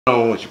I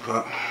don't want you,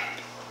 Pop.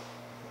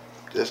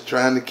 Just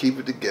trying to keep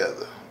it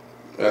together.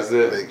 That's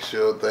it? Make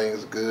sure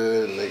things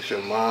good, make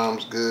sure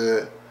mom's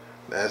good.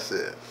 That's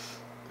it.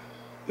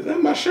 Is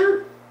that my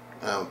shirt?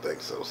 I don't think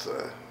so,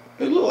 son.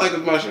 It look like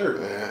it's my shirt.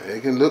 Yeah,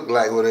 it can look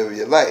like whatever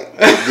you like.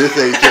 This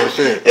ain't your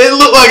shirt. It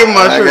look like it's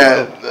my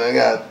shirt. I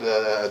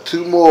got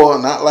two more,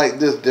 not like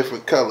this,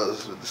 different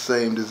colors with the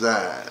same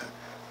design.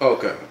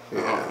 Okay.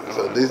 Yeah,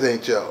 so this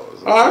ain't yours.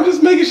 I'm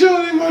just making sure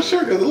it ain't my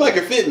shirt because it like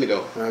it fit me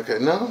though. Okay,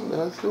 no,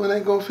 it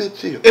ain't gonna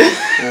fit you.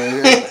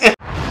 Okay.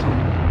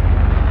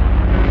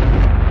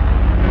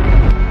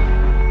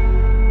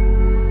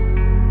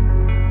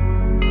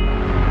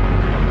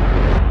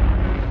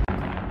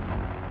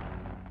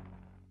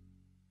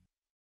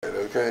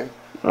 Okay.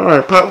 All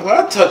right, Pop.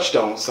 Well, I touched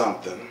on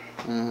something,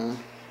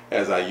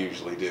 as I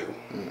usually do,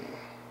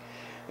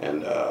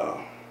 and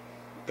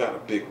got a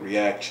big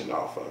reaction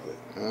off of it.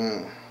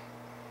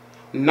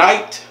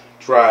 Night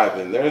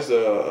driving. There's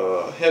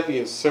a heavy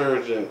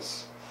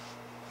insurgence.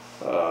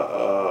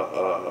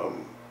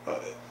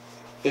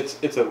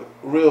 It's a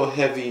real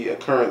heavy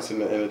occurrence in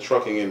the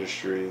trucking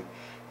industry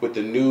with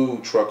the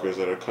new truckers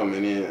that are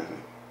coming in,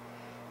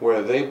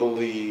 where they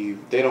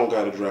believe they don't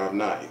got to drive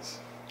nights.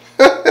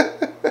 You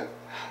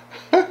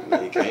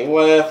can't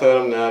laugh at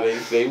them now.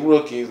 They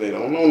rookies. They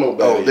don't know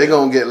nobody. Oh, they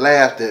gonna get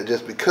laughed at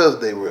just because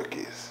they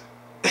rookies.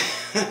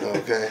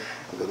 Okay,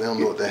 because they don't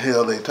know what the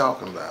hell they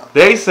talking about.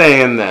 They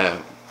saying that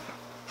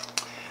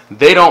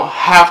they don't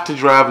have to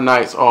drive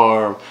nights,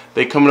 or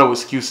they coming up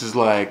with excuses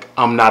like,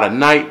 I'm not a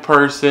night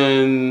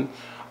person.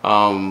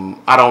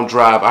 I don't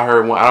drive. I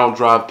heard one. I don't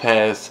drive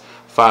past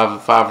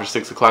 5 or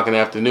 6 o'clock in the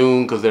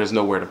afternoon because there's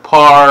nowhere to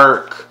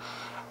park.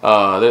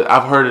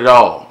 I've heard it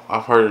all.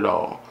 I've heard it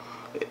all.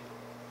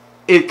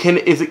 Can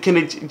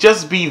it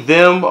just be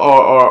them,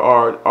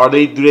 or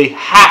do they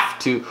have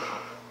to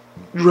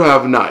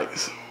drive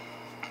nights?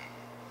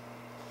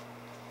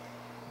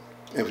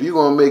 If you're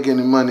gonna make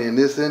any money in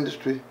this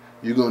industry,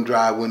 you're gonna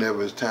drive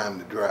whenever it's time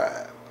to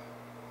drive.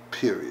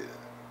 Period.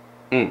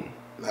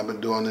 I've been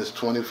doing this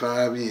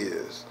 25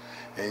 years,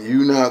 and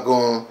you not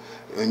going.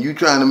 When you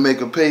trying to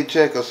make a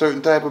paycheck, a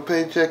certain type of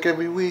paycheck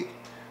every week,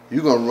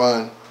 you're gonna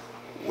run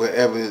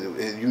wherever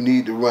you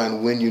need to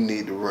run when you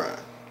need to run.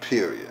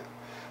 Period.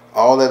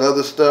 All that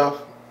other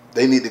stuff,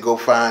 they need to go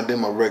find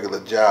them a regular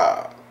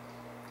job.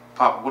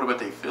 Papa, what about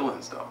their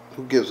feelings though?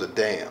 Who gives a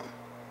damn?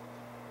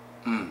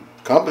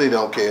 Company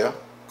don't care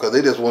because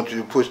they just want you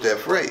to push that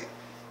freight.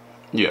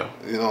 Yeah.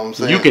 You know what I'm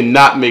saying? You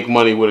cannot make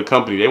money with a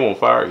company. They won't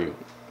fire you.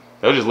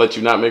 They'll just let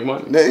you not make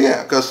money.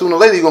 Yeah, because sooner or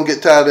later you're going to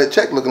get tired of that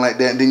check looking like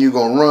that, and then you're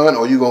going to run,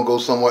 or you're going to go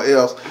somewhere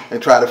else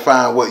and try to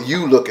find what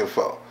you looking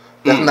for.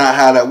 That's not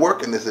how that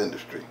works in this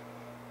industry.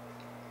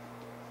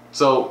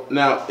 So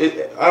now,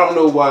 I don't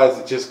know why is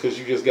it just because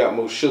you just got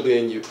more sugar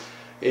in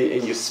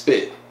your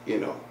spit, you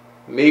know.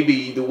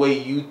 Maybe the way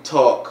you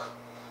talk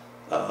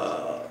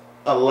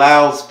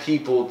allows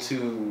people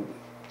to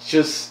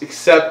just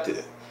accept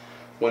it.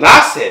 When I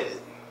said it,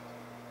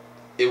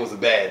 it was a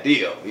bad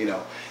deal, you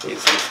know.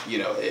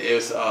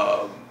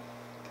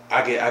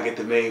 I get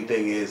the main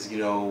thing is, you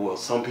know, well,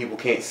 some people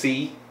can't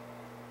see.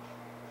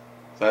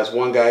 So that's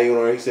one guy, you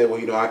know, he said, well,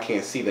 you know, I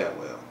can't see that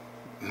well.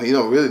 You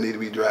don't really need to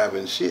be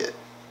driving shit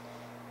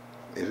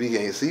if he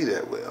can't see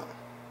that well.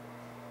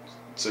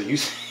 So you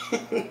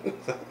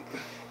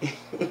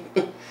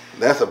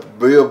that's a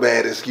real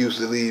bad excuse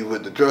to leave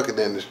with the trucking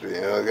industry,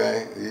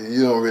 okay?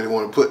 You don't really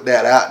want to put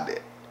that out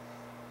there.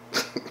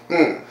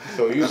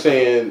 So you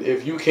saying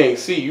if you can't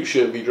see, you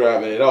shouldn't be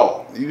driving at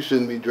all? You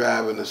shouldn't be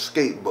driving a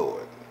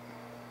skateboard.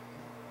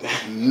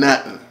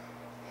 Nothing.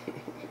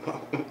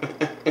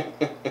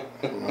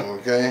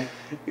 Okay?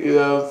 You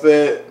know what I'm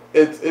saying?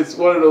 It's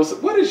one of those.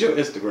 What is your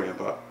Instagram,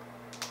 Pop?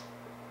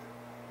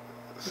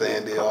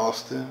 Sandy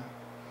Austin.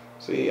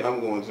 See, I'm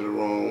going to the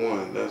wrong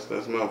one.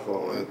 That's my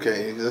fault.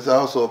 Okay, there's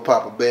also a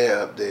Papa Bear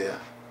up there.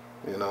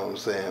 You know what I'm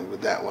saying? But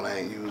that one I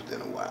ain't used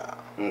in a while.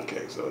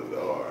 Okay, so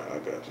all right, I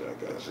got you.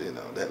 You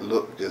know, that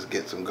look just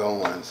gets them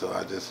going. So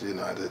I just, you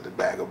know, I just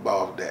bag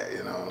above that.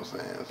 You know what I'm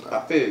saying? So, I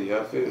feel you.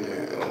 Yeah,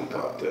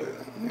 pop that.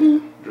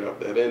 Drop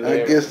that in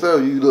there. I guess so.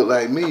 You look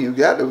like me. You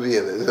got to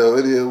feel it. So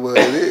it is what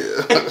it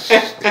is.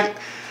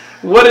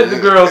 What did the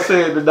girl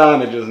say at the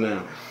diner just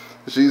now?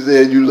 She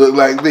said you look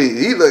like me.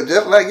 He look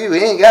just like you. He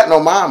ain't got no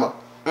mama.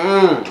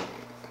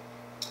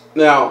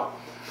 Now,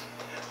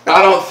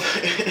 I don't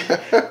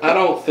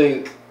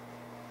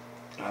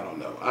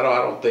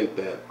think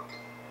that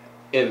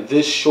in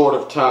this short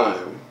of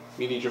time.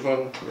 You need your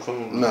phone?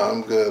 No,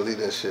 I'm good. Leave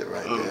that shit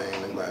right there.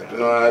 Ain't nobody.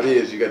 No, it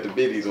is. You got the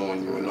biddies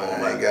on you and all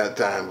that. I ain't got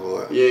time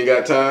for it. You ain't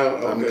got time?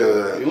 Okay. I'm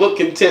good. You look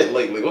content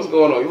lately. What's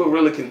going on? You look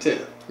really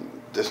content.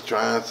 Just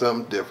trying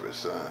something different,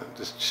 son.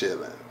 Just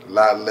chilling. A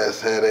lot less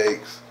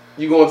headaches.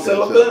 You going to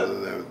celibate?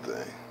 And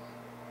everything.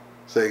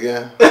 Say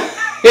again? I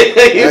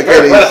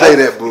can't even say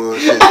that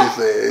bullshit you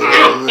said. You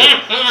know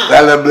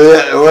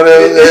celibate,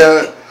 whatever the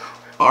hell.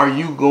 Are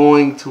you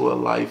going to a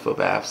life of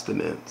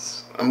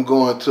abstinence? I'm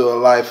going to a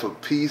life of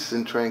peace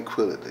and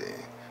tranquility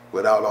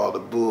without all the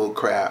bull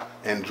crap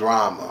and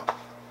drama.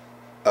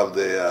 of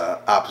the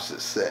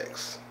opposite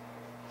sex.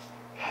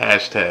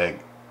 Hashtag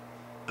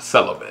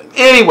celibate.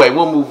 Anyway,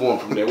 we'll move on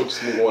from there. We'll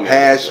just move on.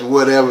 Hash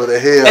whatever the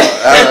hell.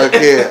 I don't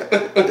care.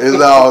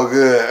 It's all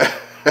good.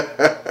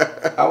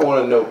 I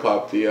want to know,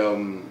 Pop, the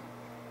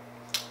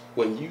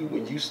when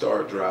you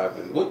started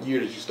driving, what year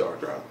did you start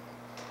driving?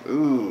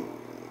 Ooh,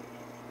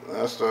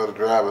 I started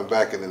driving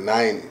back in the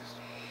 90s.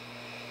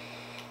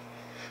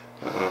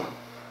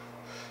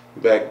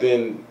 Back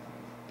then,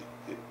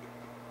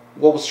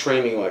 what was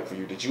training like for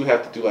you? Did you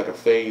have to do like a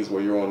phase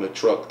where you're on the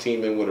truck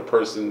teaming with a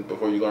person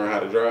before you learn how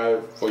to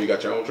drive, before you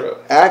got your own truck?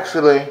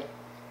 Actually,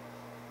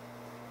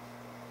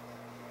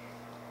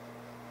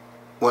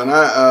 when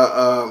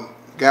I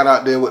got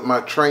out there with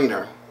my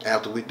trainer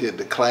after we did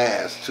the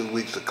class, 2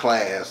 weeks of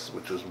class,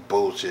 which was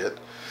bullshit,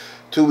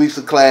 2 weeks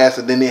of class,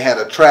 and then they had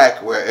a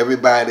track where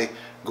everybody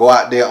go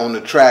out there on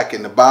the track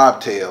in the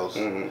bobtails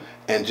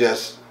and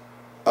just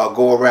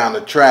go around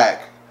the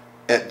track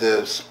at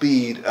the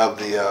speed of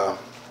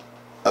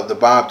the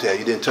bobtail.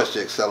 You didn't touch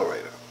the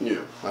accelerator.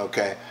 Yeah.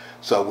 Okay.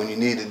 So when you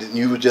needed it,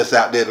 you were just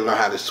out there to learn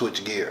how to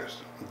switch gears,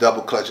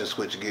 double clutch and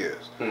switch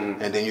gears,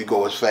 and then you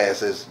go as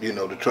fast as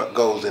the truck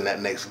goes in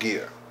that next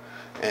gear,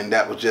 and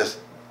that was just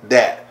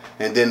that.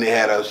 And then they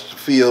had a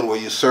field where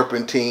you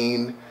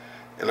serpentine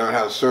and learn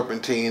how to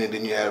serpentine, and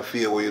then you had a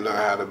field where you learn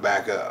how to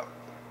back up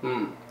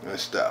and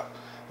stuff.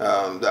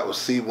 That was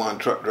C1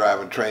 truck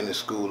driving training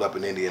school up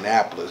in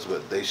Indianapolis,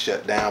 but they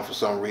shut down for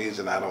some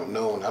reason. I don't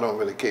know, and I don't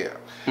really care.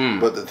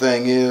 But the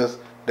thing is,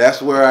 that's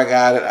where I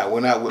got it. I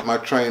went out with my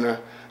trainer.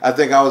 I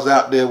think I was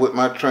out there with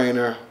my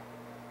trainer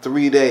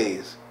 3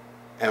 days,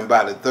 and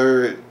by the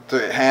third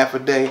half a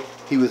day,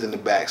 he was in the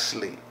back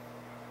sleep.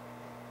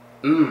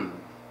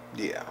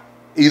 Yeah.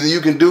 Either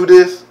you can do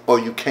this or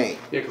you can't.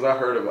 Yeah, because I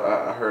heard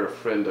a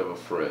friend of a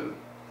friend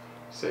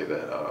say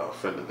that a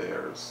friend of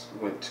theirs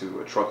went to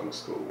a trucking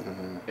school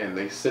and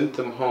they sent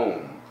them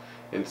home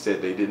and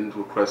said they didn't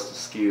request the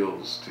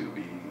skills to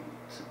be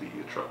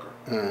a trucker.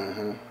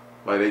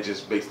 Like they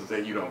just basically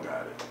said you don't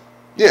got it.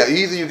 Yeah,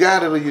 either you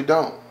got it or you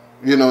don't.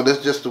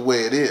 That's just the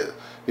way it is.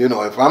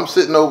 If I'm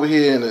sitting over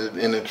here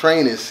in a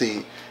training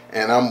seat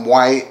and I'm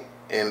white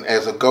and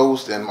as a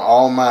ghost and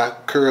all my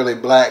curly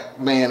black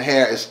man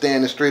hair is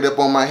standing straight up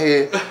on my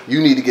head, you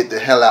need to get the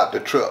hell out the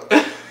truck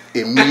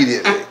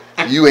immediately.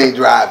 You ain't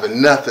driving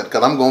nothing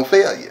because I'm going to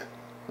fail you.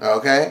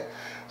 Okay?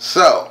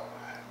 So,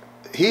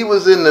 he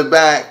was in the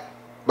back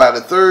by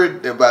the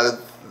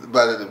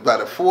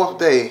fourth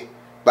day,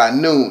 by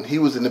noon, he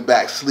was in the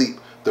back sleep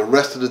the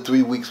rest of the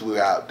 3 weeks we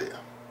were out there.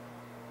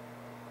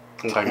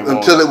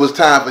 Until it was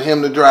time for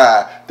him to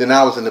drive, then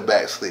I was in the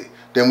back sleep.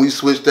 Then we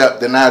switched up,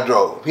 then I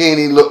drove. He ain't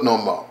even looked no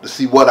more to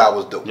see what I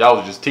was doing. Y'all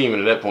was just teaming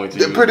at that point.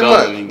 Pretty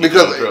much.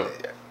 Because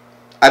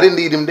I didn't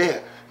need him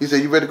there. He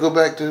said, you ready to go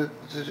back to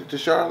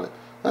Charlotte?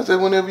 I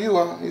said, whenever you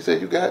are. He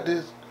said, you got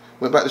this.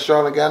 Went back to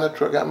Charlotte, got in the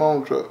truck, got my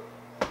own truck.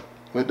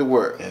 Went to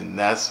work. And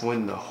that's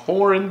when the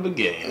whoring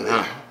began,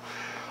 huh?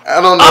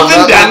 I don't know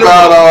nothing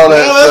about all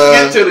that stuff.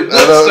 Let's get to the good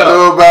stuff. I don't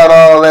know about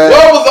all that.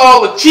 What was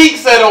all the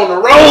cheeks at on the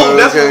road?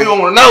 That's what we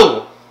want to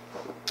know.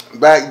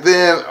 Back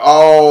then,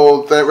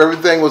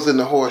 everything was in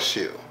the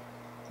horseshoe.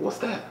 What's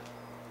that?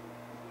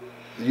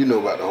 You know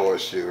about the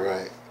horseshoe,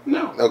 right?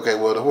 No. Okay,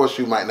 well, the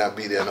horseshoe might not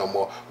be there no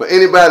more. But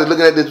anybody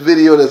looking at this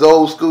video that's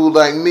old school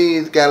like me,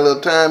 it's got a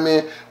little time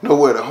in, know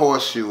where the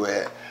horseshoe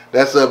at.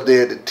 That's up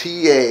there at the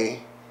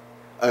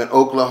TA in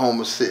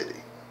Oklahoma City.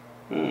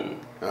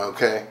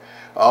 Okay?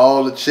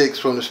 All the chicks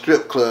from the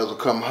strip clubs will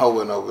come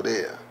hoeing over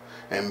there.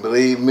 And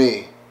believe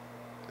me,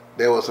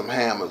 there were some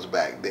hammers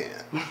back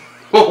then.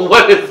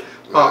 What is...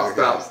 Oh,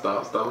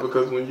 stop.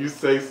 Because when you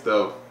say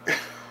stuff...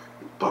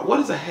 But what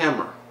is a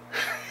hammer?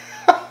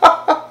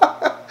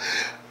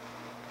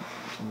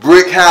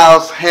 Brick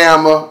house,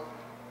 hammer.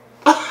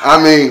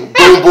 I mean,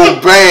 boom,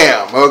 boom,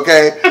 bam,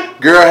 okay?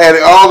 Girl had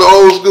it. All the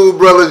old school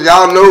brothers,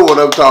 y'all know what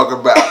I'm talking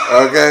about,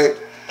 okay?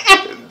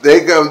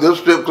 Those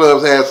strip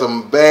clubs had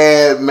some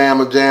bad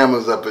mamma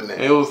jammers up in there.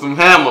 It was some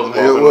hammers.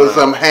 It was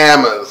some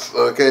hammers,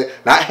 okay?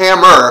 Not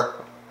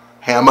hammer,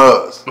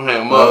 hammers.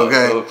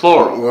 Okay?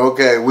 Plural.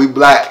 Okay, we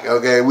black,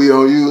 okay? We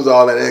don't use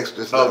all that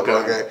extra stuff,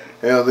 okay?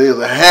 Hell, there's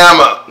a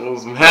hammer. It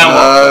was some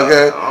hammer.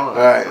 Okay? All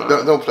right.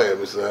 Don't play with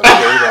me, son. Okay,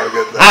 we got a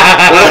good time.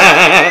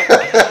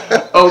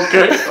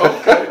 Okay.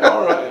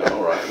 All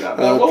right.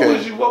 Now, what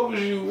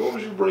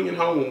was you bringing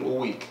home a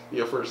week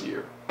your first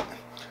year?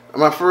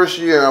 My first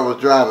year, I was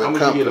driving company.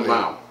 How much you get a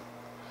mile?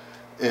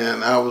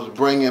 And I was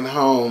bringing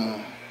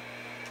home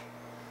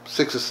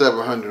 $600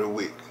 or $700 a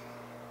week.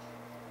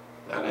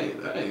 That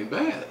ain't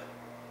bad.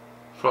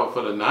 For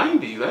the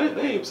 90s, that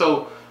ain't.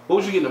 So, what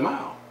was you getting a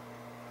mile?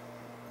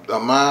 A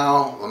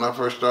mile, when I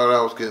first started,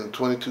 I was getting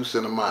 22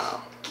 cents a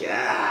mile.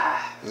 Yeah.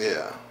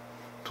 Yeah.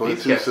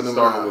 22 cents a mile.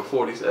 Started with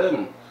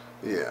 47.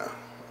 Yeah.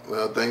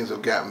 Well, things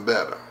have gotten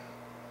better.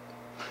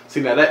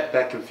 See, now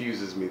that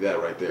confuses me,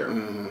 that right there.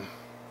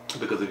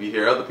 Because if you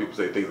hear other people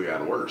say things have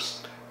gotten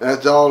worse.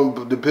 That's all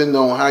depending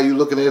on how you're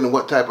looking at it and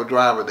what type of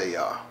driver they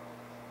are.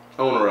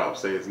 Owner-op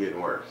say it's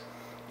getting worse.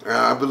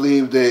 I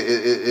believe that it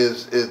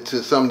is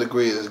to some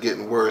degree it is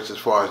getting worse as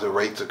far as the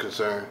rates are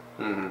concerned,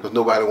 because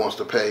nobody wants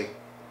to pay.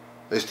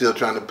 They're still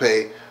trying to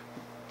pay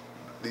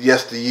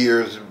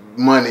yesteryear's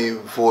money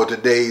for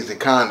today's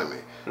economy.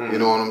 You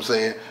know what I'm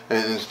saying?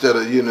 And instead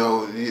of you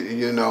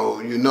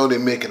know they're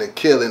making a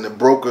killing, the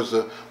brokers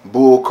are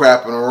bull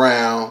crapping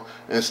around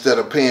instead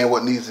of paying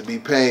what needs to be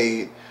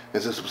paid,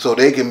 and so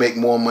they can make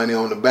more money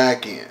on the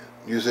back end.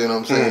 You see what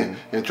I'm saying?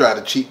 And try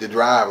to cheat the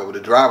driver, but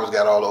the driver's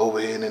got all the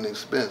overhead and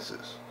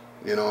expenses.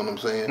 You know what I'm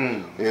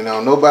saying? You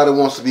know, nobody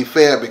wants to be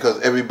fair because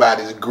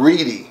everybody's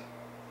greedy.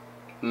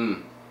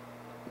 You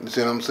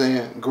see what I'm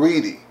saying?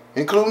 Greedy,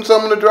 including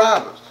some of the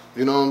drivers.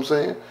 You know what I'm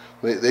saying?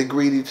 They're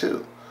greedy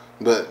too.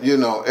 But, you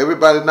know,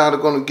 everybody's not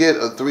going to get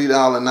a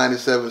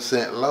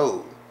 $3.97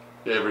 load.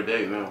 Every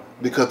day now.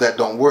 Because that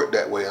don't work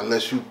that way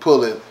unless you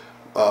pulling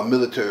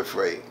military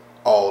freight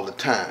all the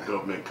time.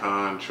 Government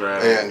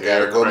contract,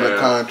 government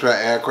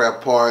contract,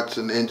 aircraft parts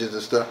and engines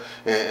and stuff,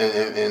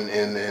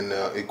 and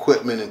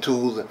equipment and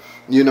tools. And,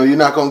 you know, you're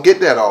not going to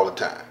get that all the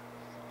time.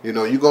 You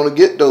know, you're going to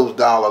get those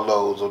dollar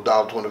loads or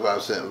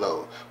 $1.25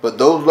 loads. But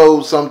those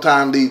loads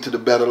sometimes lead to the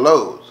better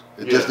loads.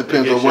 It just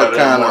depends on what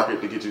kind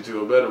of to get you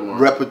to a better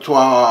market.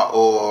 Repertoire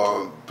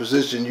or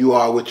position you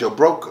are with your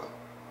broker.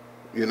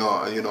 You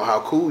know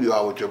how cool you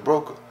are with your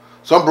broker.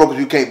 Some brokers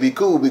you can't be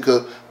cool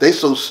because they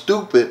so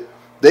stupid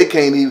they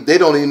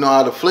don't even know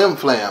how to flam.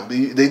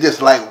 They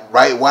just like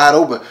right wide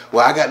open.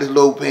 Well, I got this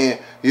load paying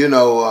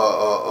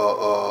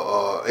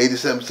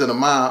 87 cents a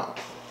mile.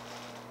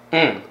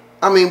 I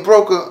mean,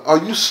 broker,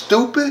 are you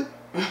stupid?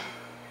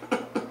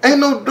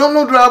 Don't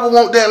no driver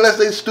want that unless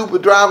they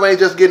stupid driver ain't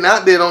just getting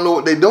out there, don't know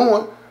what they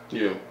doing.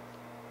 Yeah.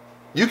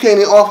 You can't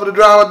even offer the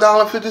driver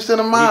 $1.50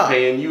 a mile. He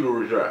paying you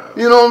to drive.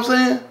 You know what I'm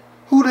saying?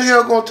 Who the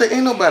hell gonna take?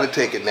 Ain't nobody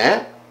taking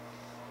that.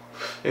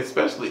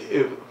 Especially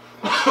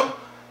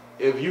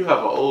if you have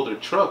an older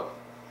truck,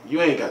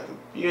 you ain't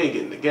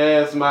getting the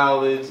gas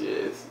mileage.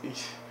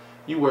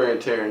 You wear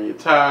and tearing your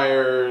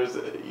tires.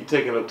 You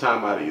taking up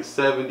time out of your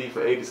 70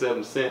 for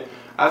 87 cents.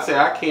 I say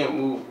I can't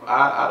move.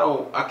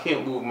 I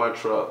can't move my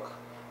truck.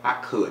 I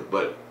could,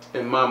 but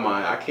in my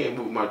mind, I can't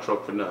move my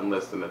truck for nothing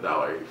less than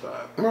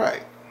 $1.85.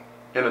 Right.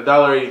 And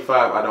 $1.85,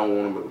 I don't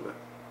want to move it.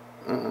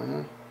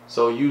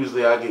 So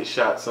usually I get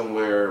shot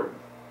somewhere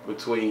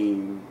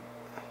between.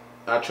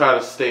 I try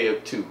to stay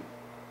at 2.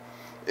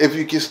 If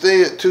you can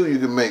stay at 2, you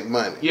can make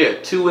money. Yeah,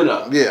 2 and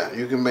up. Yeah,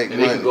 you can make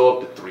money. And they can go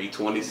up to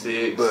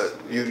 326. But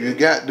you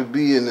got to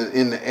be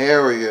in the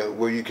area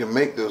where you can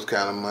make those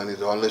kind of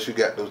monies, or unless you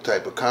got those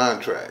type of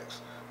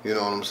contracts. You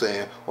know what I'm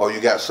saying? Or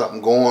you got something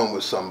going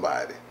with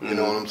somebody. You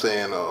know what I'm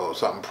saying? Or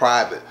something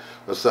private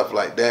or stuff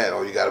like that.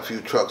 Or you got a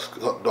few trucks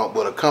hooked up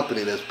with a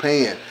company that's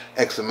paying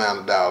X amount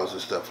of dollars and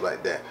stuff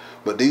like that.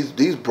 But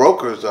these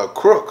brokers are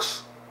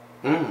crooks.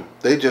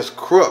 They just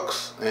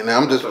crooks. And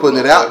I'm just putting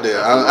it out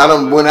there. I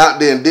done went out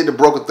there and did the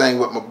broker thing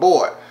with my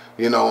boy.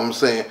 You know what I'm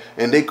saying?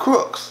 And they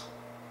crooks.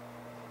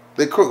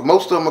 They crooks.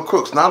 Most of them are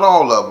crooks. Not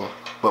all of them.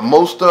 But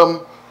most of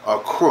them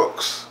are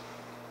crooks.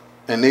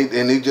 And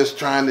they just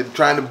trying to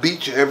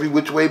beat you every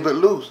which way but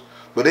loose.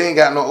 But they ain't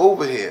got no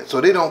overhead, so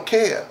they don't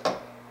care.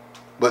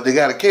 But they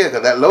gotta care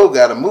because that load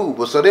gotta move.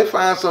 But so they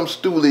find some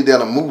stoolie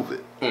that'll move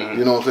it.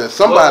 You know what I'm saying?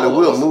 Somebody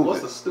will move it.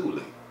 What's a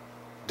stoolie?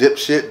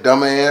 Dipshit,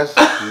 dumbass,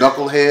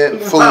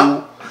 knucklehead,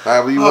 fool,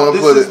 however you want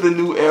to put it. This is the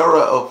new era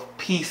of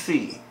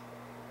PC.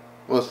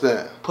 What's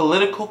that?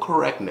 Political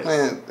correctness.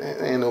 Man,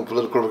 ain't no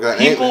political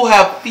correctness. People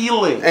have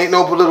feelings. Ain't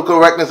no political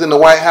correctness in the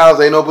White House.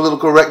 Ain't no political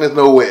correctness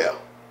nowhere.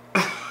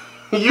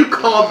 You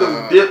called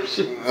them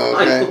dipshit.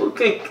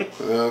 Okay.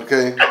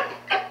 Okay.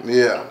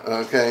 Yeah.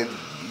 Okay.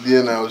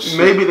 You know. Shit.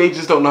 Maybe they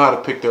just don't know how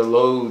to pick their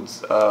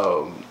loads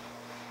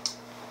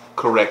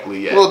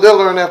correctly yet. Well, they'll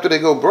learn after they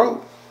go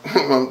broke.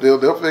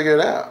 they'll figure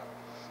it out.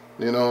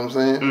 You know what I'm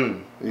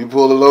saying? You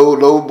pull the load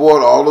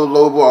board, all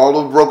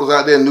those brokers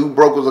out there, new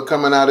brokers are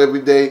coming out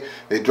every day.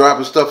 They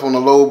dropping stuff on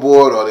the load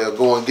board, or they'll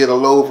go and get a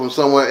load from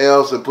somewhere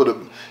else and put it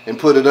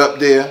up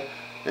there.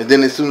 And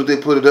then as soon as they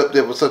put it up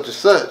there for such and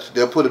such,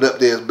 they'll put it up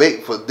there as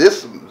bait for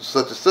this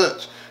such and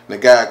such. And the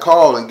guy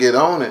call and get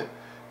on it.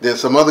 Then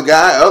some other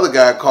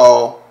guy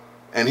call,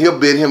 and he'll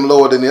bid him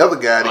lower than the other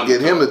guy to get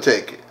him to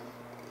take it.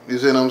 You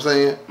see what I'm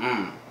saying?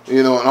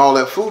 You know, and all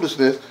that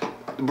foolishness.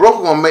 The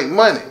broker gonna make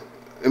money.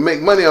 And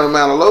make money on the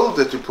amount of loads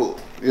that you pull.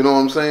 You know what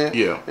I'm saying?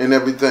 Yeah. And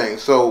everything.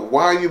 So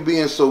why are you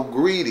being so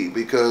greedy?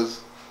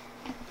 Because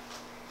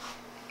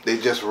they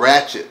just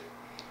ratchet.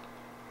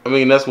 I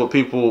mean, that's what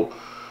people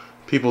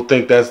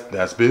think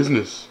that's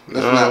business.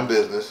 That's not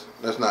business.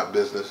 That's not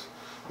business.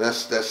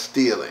 That's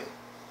stealing.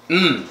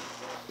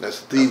 That's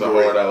thievery. That's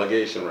a hard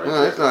allegation, right?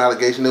 No, it's not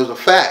allegation. Those are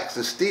facts.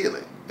 It's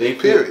stealing.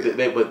 Period.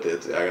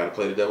 I gotta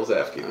play the devil's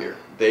advocate here.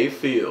 They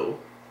feel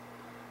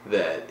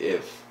that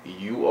if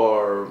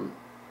you're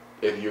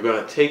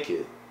gonna take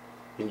it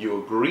and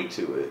you agree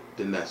to it,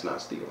 then that's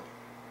not stealing.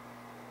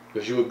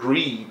 Because you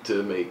agreed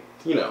to make,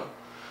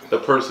 the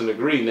person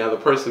agree. Now the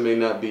person may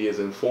not be as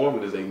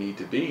informed as they need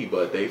to be,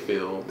 but they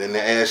feel then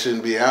the ass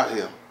shouldn't be out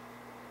here.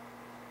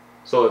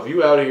 So if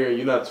you out here and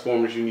you're not as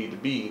informed as you need to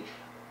be,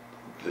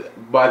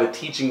 by the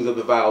teachings of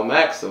the vowel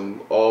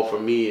maxim, all for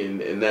me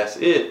and that's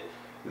it,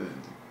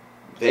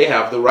 they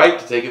have the right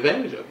to take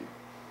advantage of you.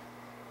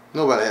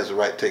 Nobody has the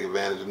right to take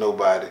advantage of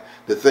nobody.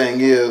 The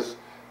thing is,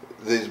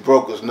 these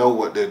brokers know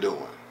what they're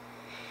doing.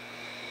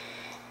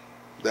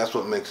 That's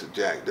what makes it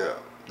jacked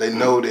up. They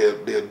know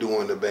they're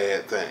doing the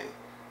bad thing.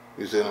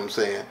 You see what I'm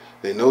saying?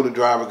 They know the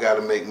driver got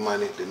to make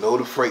money. They know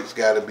the freight's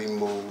got to be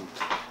moved.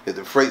 If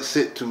the freight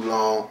sit too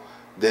long,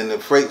 then the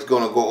freight's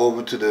going to go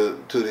over to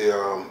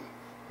the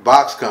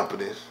box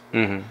companies,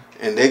 and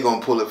they're going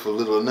to pull it for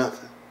little or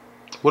nothing.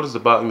 What is the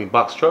box? I mean,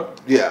 box truck?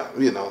 Yeah,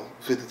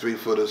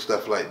 53-footer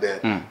stuff like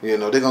that. They're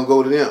going to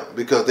go to them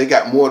because they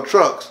got more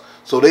trucks,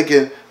 so they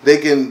can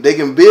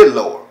bid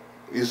lower.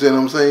 You see what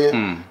I'm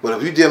saying? But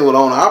if you're dealing with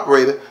an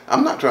owner-operator,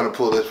 I'm not trying to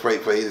pull this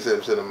freight for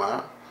 87 cents a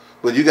mile.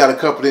 But you got a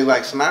company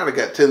like Snyder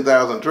got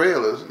 10,000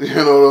 trailers. You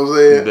know what I'm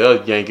saying?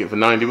 They'll yank it for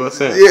 90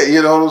 cents. Yeah,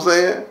 you know what I'm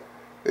saying?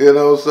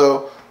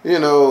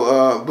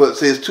 But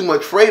see, it's too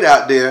much freight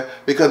out there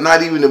because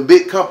not even the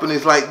big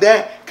companies like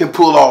that can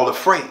pull all the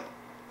freight.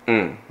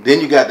 Then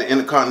you got the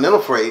intercontinental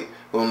freight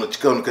on the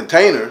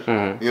containers.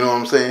 You know what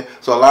I'm saying?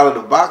 So a lot of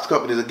the box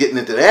companies are getting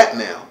into that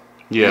now.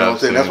 Yeah, you know what I'm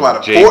saying? That's why the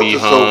JB ports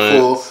are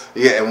so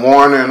full. Yeah, and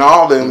Warner and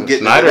all them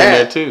getting Snyder into that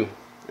in there too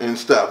and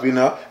stuff. And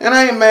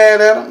I ain't mad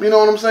at them. You know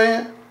what I'm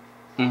saying?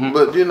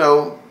 But you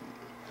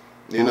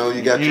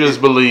just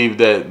believe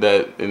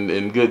that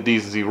in good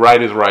decency,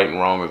 right is right and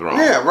wrong is wrong.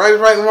 Yeah, right is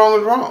right and wrong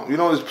is wrong.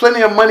 There's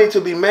plenty of money to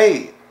be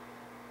made.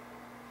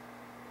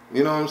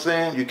 You know what I'm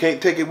saying? You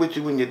can't take it with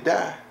you when you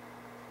die.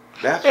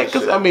 That's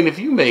because I mean, if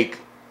you make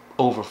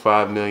over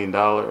 $5 million,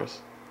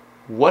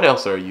 what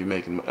else are you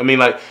making? I mean,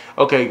 like,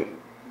 okay,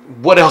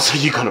 what else are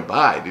you gonna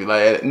buy, dude?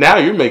 Like, now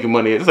you're making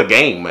money. It's a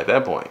game at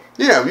that point.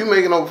 Yeah, if you're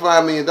making over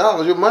 $5 million,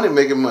 your money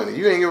making money.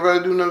 You ain't gonna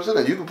rather do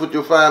nothing. You can put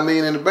your $5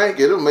 million in the bank.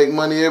 It'll make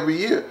money every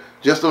year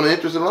just on the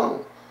interest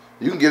alone.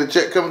 You can get a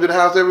check coming to the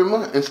house every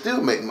month and still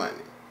make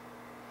money.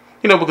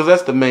 Because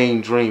that's the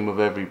main dream of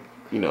every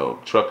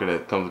trucker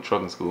that comes to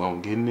trucking school.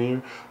 I'm gonna get in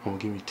there. I'm gonna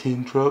give me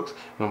 10 trucks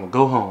and I'm gonna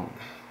go home.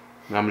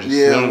 And I'm just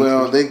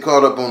they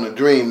caught up on the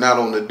dream, not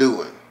on the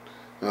doing.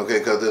 Okay,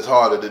 because it's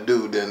harder to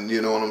do than, you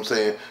know what I'm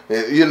saying?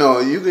 And, you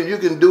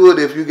can do it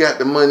if you got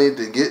the money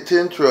to get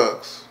 10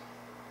 trucks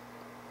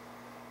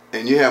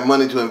and you have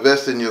money to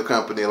invest in your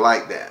company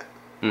like that.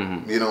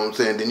 You know what I'm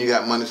saying? Then you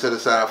got money set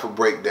aside for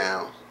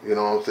breakdowns. You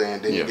know what I'm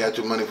saying? Then you got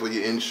your money for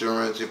your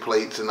insurance, your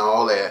plates, and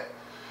all that,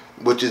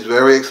 which is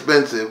very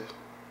expensive.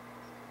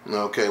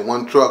 Okay,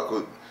 one truck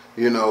would,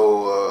 you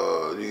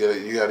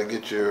got to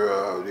get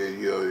your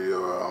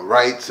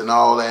rights and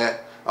all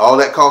that. All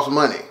that costs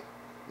money.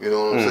 You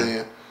know what I'm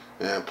saying?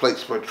 And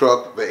plates per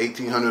truck, for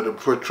 $1,800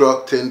 per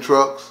truck, 10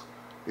 trucks.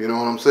 You know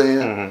what I'm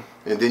saying?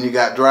 And then you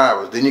got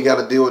drivers. Then you got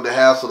to deal with the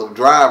hassle of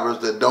drivers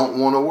that don't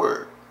want to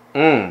work.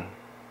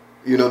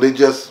 They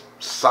just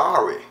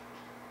sorry.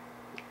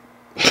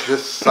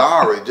 Just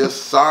sorry.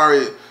 Just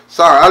sorry.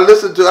 I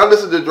listen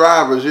to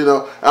drivers.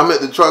 I'm at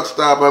the truck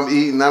stop. I'm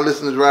eating. I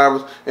listen to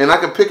drivers, and I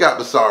can pick out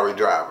the sorry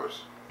drivers.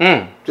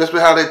 Just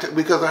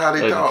because of how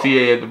they talk. The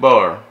PA at the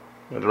bar.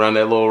 Around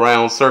that little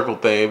round circle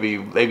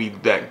thing, they be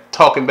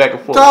talking back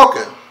and forth.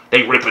 Talking.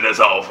 They ripping us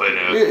off. They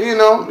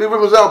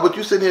ripping us off, but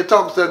you sitting here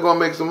talking, so they're going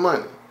to make some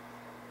money.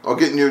 Or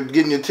getting your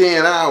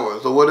 10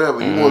 hours or whatever.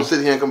 You want to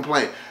sit here and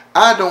complain.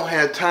 I don't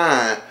have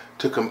time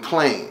to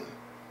complain.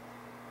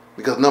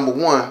 Because number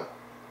one,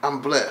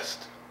 I'm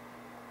blessed.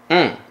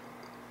 To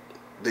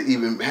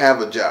even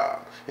have a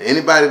job. And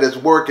anybody that's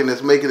working,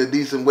 that's making a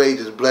decent wage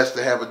is blessed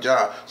to have a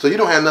job. So you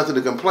don't have nothing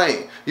to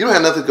complain. You don't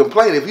have nothing to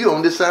complain if you're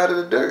on this side of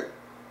the dirt.